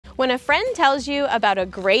When a friend tells you about a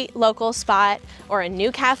great local spot or a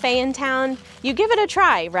new cafe in town, you give it a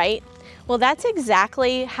try, right? Well, that's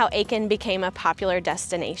exactly how Aiken became a popular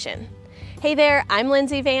destination. Hey there, I'm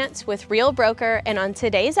Lindsey Vance with Real Broker, and on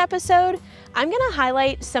today's episode, I'm gonna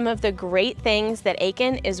highlight some of the great things that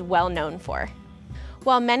Aiken is well known for.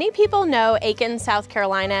 While many people know Aiken, South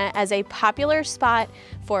Carolina as a popular spot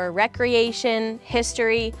for recreation,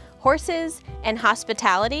 history, horses, and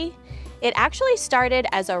hospitality, it actually started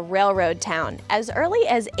as a railroad town as early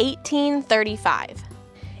as 1835.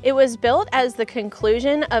 It was built as the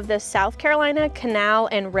conclusion of the South Carolina Canal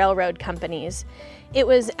and Railroad Companies. It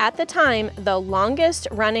was at the time the longest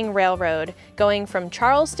running railroad, going from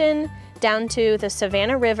Charleston down to the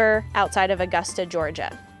Savannah River outside of Augusta,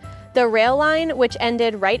 Georgia. The rail line, which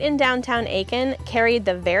ended right in downtown Aiken, carried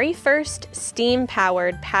the very first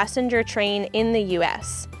steam-powered passenger train in the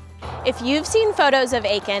U.S. If you've seen photos of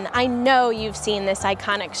Aiken, I know you've seen this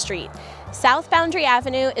iconic street. South Boundary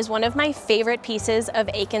Avenue is one of my favorite pieces of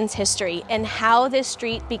Aiken's history and how this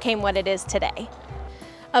street became what it is today.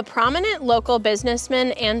 A prominent local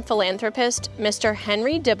businessman and philanthropist, Mr.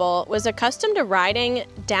 Henry Dibble, was accustomed to riding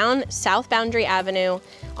down South Boundary Avenue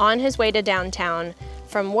on his way to downtown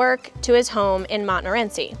from work to his home in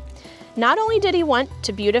Montmorency. Not only did he want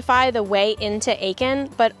to beautify the way into Aiken,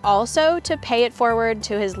 but also to pay it forward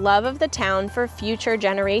to his love of the town for future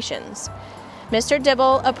generations. Mr.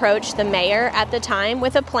 Dibble approached the mayor at the time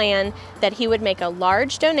with a plan that he would make a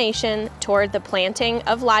large donation toward the planting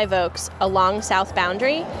of live oaks along South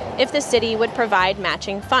Boundary if the city would provide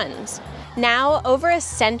matching funds. Now, over a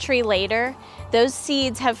century later, those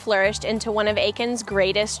seeds have flourished into one of Aiken's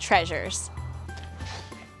greatest treasures.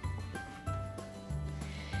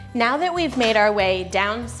 Now that we've made our way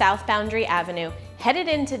down South Boundary Avenue, headed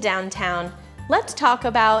into downtown, let's talk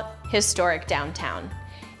about historic downtown.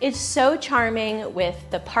 It's so charming with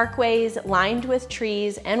the parkways lined with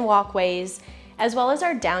trees and walkways, as well as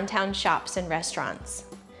our downtown shops and restaurants.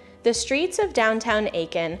 The streets of downtown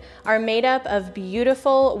Aiken are made up of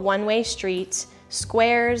beautiful one-way streets,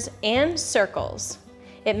 squares, and circles.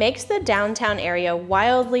 It makes the downtown area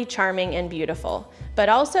wildly charming and beautiful, but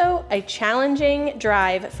also a challenging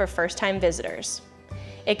drive for first-time visitors.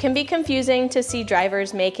 It can be confusing to see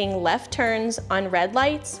drivers making left turns on red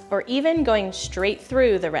lights or even going straight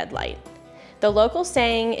through the red light. The local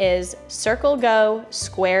saying is, "Circle go,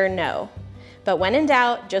 square no." But when in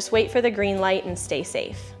doubt, just wait for the green light and stay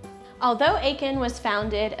safe. Although Aiken was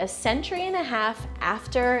founded a century and a half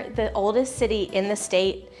after the oldest city in the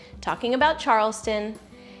state, talking about Charleston,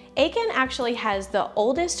 Aiken actually has the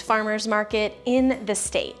oldest farmers market in the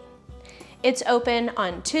state. It's open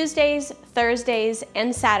on Tuesdays, Thursdays,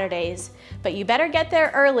 and Saturdays, but you better get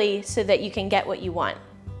there early so that you can get what you want.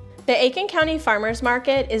 The Aiken County Farmers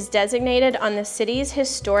Market is designated on the city's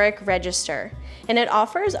historic register, and it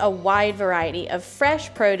offers a wide variety of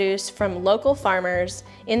fresh produce from local farmers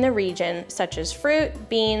in the region, such as fruit,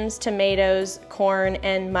 beans, tomatoes, corn,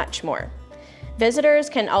 and much more. Visitors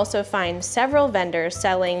can also find several vendors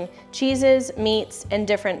selling cheeses, meats, and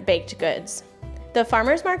different baked goods. The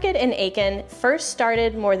farmers market in Aiken first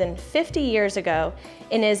started more than 50 years ago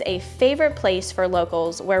and is a favorite place for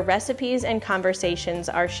locals where recipes and conversations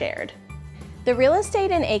are shared. The real estate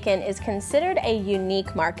in Aiken is considered a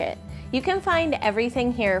unique market. You can find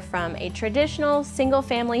everything here from a traditional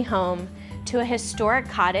single-family home to a historic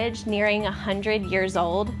cottage nearing 100 years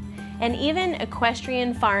old, and even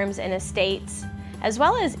equestrian farms and estates, as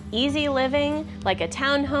well as easy living like a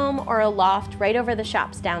townhome or a loft right over the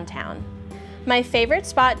shops downtown. My favorite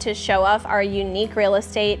spot to show off our unique real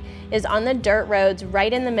estate is on the dirt roads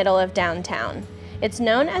right in the middle of downtown. It's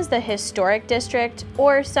known as the Historic District,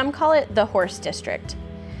 or some call it the Horse District.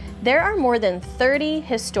 There are more than 30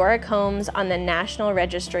 historic homes on the National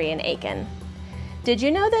Registry in Aiken. Did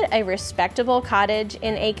you know that a respectable cottage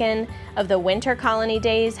in Aiken of the winter colony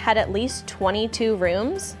days had at least 22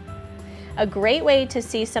 rooms? A great way to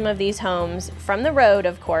see some of these homes, from the road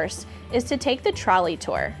of course, is to take the trolley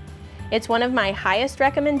tour. It's one of my highest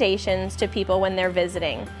recommendations to people when they're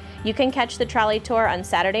visiting. You can catch the trolley tour on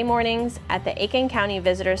Saturday mornings at the Aiken County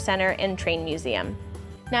Visitor Center and Train Museum.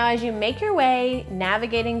 Now, as you make your way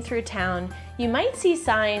navigating through town, you might see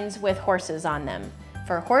signs with horses on them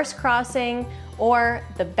for horse crossing, or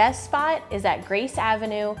the best spot is at Grace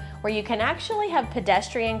Avenue, where you can actually have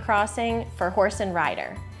pedestrian crossing for horse and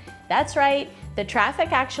rider. That's right, the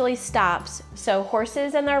traffic actually stops so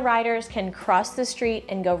horses and their riders can cross the street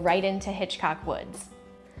and go right into Hitchcock Woods.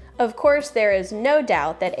 Of course, there is no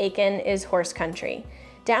doubt that Aiken is horse country.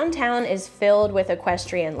 Downtown is filled with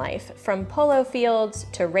equestrian life, from polo fields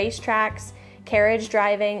to racetracks, carriage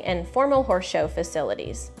driving, and formal horse show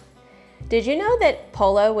facilities. Did you know that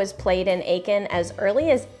polo was played in Aiken as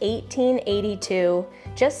early as 1882,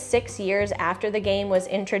 just 6 years after the game was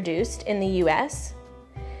introduced in the US?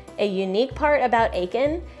 A unique part about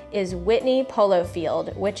Aiken is Whitney Polo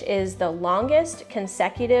Field, which is the longest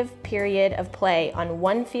consecutive period of play on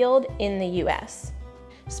one field in the US.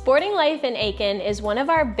 Sporting life in Aiken is one of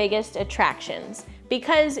our biggest attractions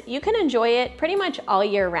because you can enjoy it pretty much all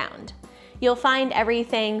year round. You'll find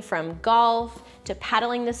everything from golf to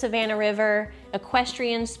paddling the Savannah River,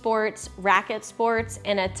 equestrian sports, racket sports,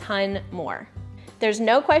 and a ton more. There's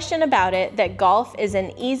no question about it that golf is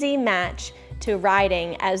an easy match to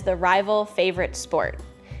riding as the rival favorite sport.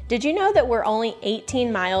 Did you know that we're only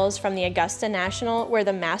 18 miles from the Augusta National where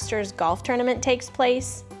the Masters Golf Tournament takes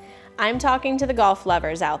place? I'm talking to the golf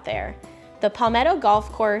lovers out there. The Palmetto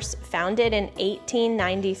Golf Course, founded in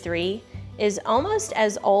 1893, is almost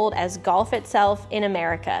as old as golf itself in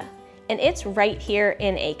America, and it's right here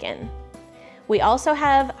in Aiken. We also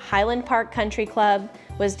have Highland Park Country Club,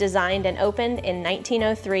 was designed and opened in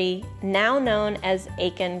 1903, now known as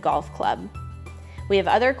Aiken Golf Club. We have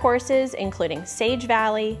other courses including Sage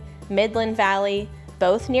Valley, Midland Valley,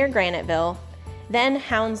 both near Graniteville, then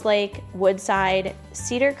Hounds Lake, Woodside,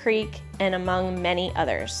 Cedar Creek, and among many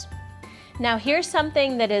others. Now here's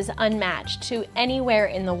something that is unmatched to anywhere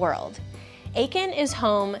in the world. Aiken is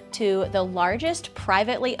home to the largest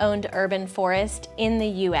privately owned urban forest in the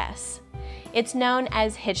US. It's known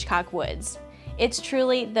as Hitchcock Woods. It's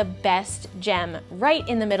truly the best gem right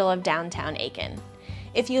in the middle of downtown Aiken.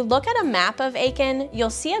 If you look at a map of Aiken, you'll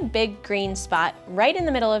see a big green spot right in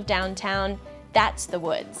the middle of downtown. That's the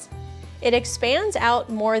woods. It expands out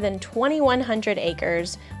more than 2,100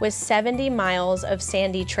 acres with 70 miles of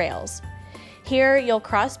sandy trails. Here you'll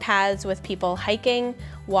cross paths with people hiking,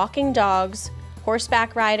 walking dogs,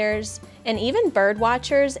 horseback riders, and even bird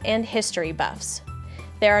watchers and history buffs.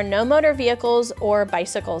 There are no motor vehicles or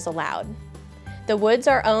bicycles allowed. The woods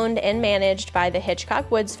are owned and managed by the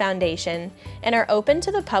Hitchcock Woods Foundation and are open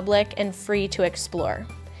to the public and free to explore.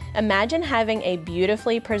 Imagine having a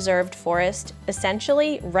beautifully preserved forest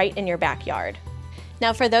essentially right in your backyard.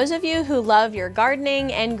 Now, for those of you who love your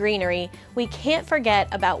gardening and greenery, we can't forget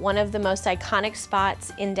about one of the most iconic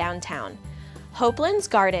spots in downtown. Hopeland's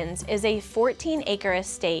Gardens is a 14-acre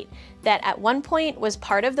estate that at one point was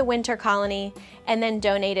part of the Winter Colony and then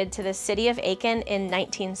donated to the city of Aiken in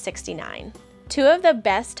 1969. Two of the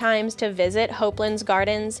best times to visit Hopeland's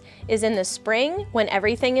Gardens is in the spring when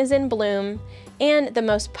everything is in bloom, and the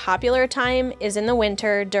most popular time is in the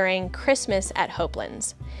winter during Christmas at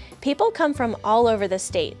Hopeland's. People come from all over the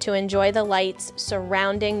state to enjoy the lights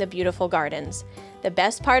surrounding the beautiful gardens. The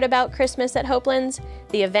best part about Christmas at Hopeland's,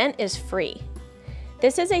 the event is free.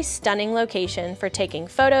 This is a stunning location for taking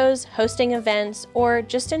photos, hosting events, or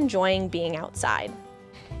just enjoying being outside.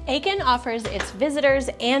 Aiken offers its visitors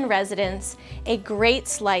and residents a great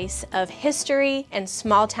slice of history and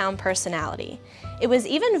small town personality. It was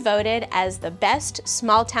even voted as the best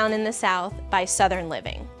small town in the South by Southern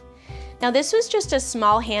Living. Now, this was just a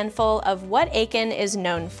small handful of what Aiken is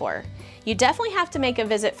known for. You definitely have to make a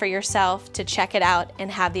visit for yourself to check it out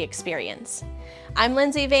and have the experience. I'm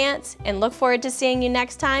Lindsey Vance, and look forward to seeing you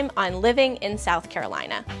next time on Living in South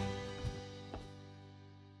Carolina.